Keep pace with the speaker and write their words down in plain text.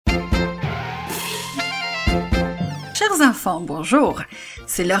Chers enfants, bonjour,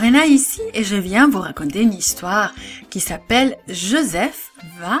 c'est Lorena ici et je viens vous raconter une histoire qui s'appelle « Joseph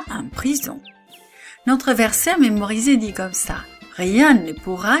va en prison ». Notre verset à mémoriser dit comme ça « Rien ne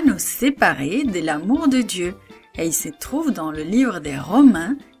pourra nous séparer de l'amour de Dieu » et il se trouve dans le livre des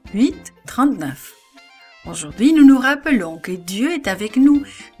Romains 8, 39. Aujourd'hui, nous nous rappelons que Dieu est avec nous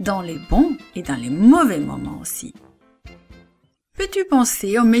dans les bons et dans les mauvais moments aussi. Peux-tu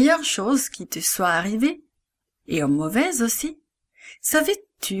penser aux meilleures choses qui te soient arrivées? Et aux mauvaises aussi?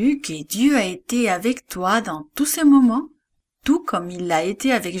 Savais-tu que Dieu a été avec toi dans tous ces moments, tout comme il l'a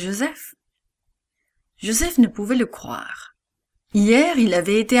été avec Joseph? Joseph ne pouvait le croire. Hier, il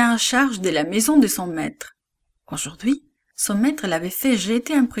avait été en charge de la maison de son maître. Aujourd'hui, son maître l'avait fait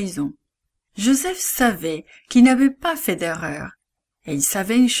jeter en prison. Joseph savait qu'il n'avait pas fait d'erreur. Et il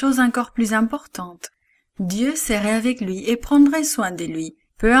savait une chose encore plus importante. Dieu serait avec lui et prendrait soin de lui,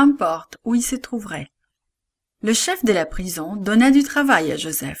 peu importe où il se trouverait. Le chef de la prison donna du travail à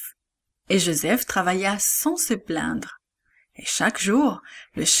Joseph. Et Joseph travailla sans se plaindre. Et chaque jour,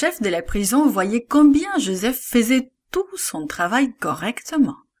 le chef de la prison voyait combien Joseph faisait tout son travail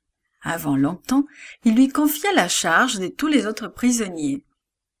correctement. Avant longtemps, il lui confia la charge de tous les autres prisonniers.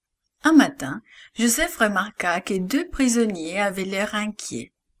 Un matin, Joseph remarqua que 2 prisonniers avaient l'air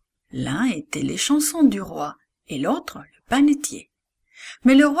inquiets. L'un était les chansons du roi et l'autre le panetier.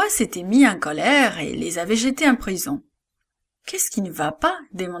 Mais le roi s'était mis en colère et les avait jetés en prison. « Qu'est-ce qui ne va pas ?»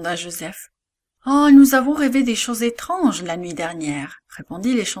 demanda Joseph. « Oh, nous avons rêvé des choses étranges la nuit dernière, »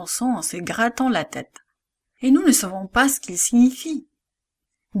 répondit les chansons en se grattant la tête. « Et nous ne savons pas ce qu'ils signifient. »«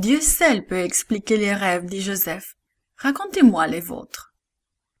 Dieu seul peut expliquer les rêves, » dit Joseph. « Racontez-moi les vôtres. »«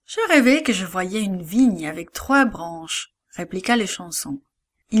 Je rêvais que je voyais une vigne avec 3 branches, » répliqua les chansons.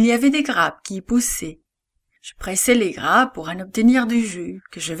 « Il y avait des grappes qui y poussaient. Je pressais les grappes pour en obtenir du jus,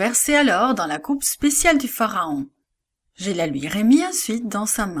 que je versais alors dans la coupe spéciale du pharaon. Je la lui remis ensuite dans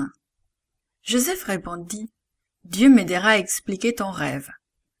sa main. » Joseph répondit, « Dieu m'aidera à expliquer ton rêve.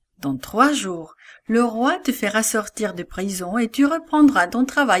 Dans 3 jours, le roi te fera sortir de prison et tu reprendras ton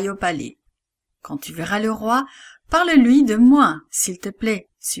travail au palais. Quand tu verras le roi, parle-lui de moi, s'il te plaît, »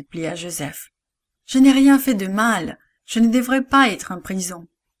 supplia Joseph. « Je n'ai rien fait de mal, je ne devrais pas être en prison. »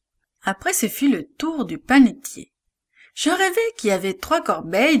 Après ce fut le tour du panetier. Je rêvais qu'il y avait 3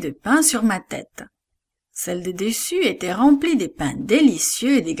 corbeilles de pain sur ma tête. Celle de dessus était remplie de pains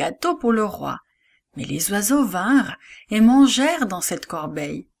délicieux et des gâteaux pour le roi. Mais les oiseaux vinrent et mangèrent dans cette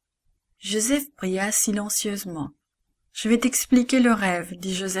corbeille. Joseph pria silencieusement. « Je vais t'expliquer le rêve, »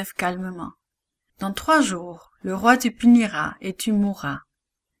 dit Joseph calmement. « Dans 3 jours, le roi te punira et tu mourras. »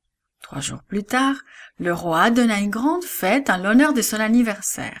 3 jours plus tard, le roi donna une grande fête en l'honneur de son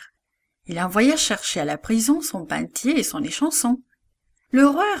anniversaire. Il envoya chercher à la prison son panetier et son échanson. Le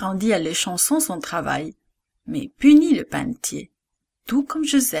roi rendit à l'échanson son travail, mais punit le panetier, tout comme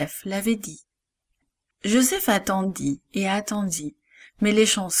Joseph l'avait dit. Joseph attendit et attendit, mais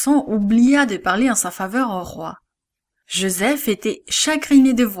l'échanson oublia de parler en sa faveur au roi. Joseph était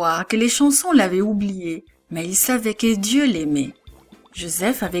chagriné de voir que l'échanson l'avait oublié, mais il savait que Dieu l'aimait.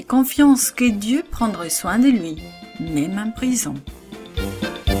 Joseph avait confiance que Dieu prendrait soin de lui, même en prison.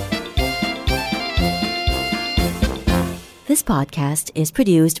 This podcast is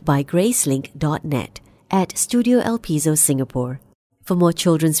produced by Gracelink.net at Studio El Piso, Singapore. For more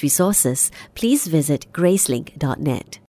children's resources, please visit Gracelink.net.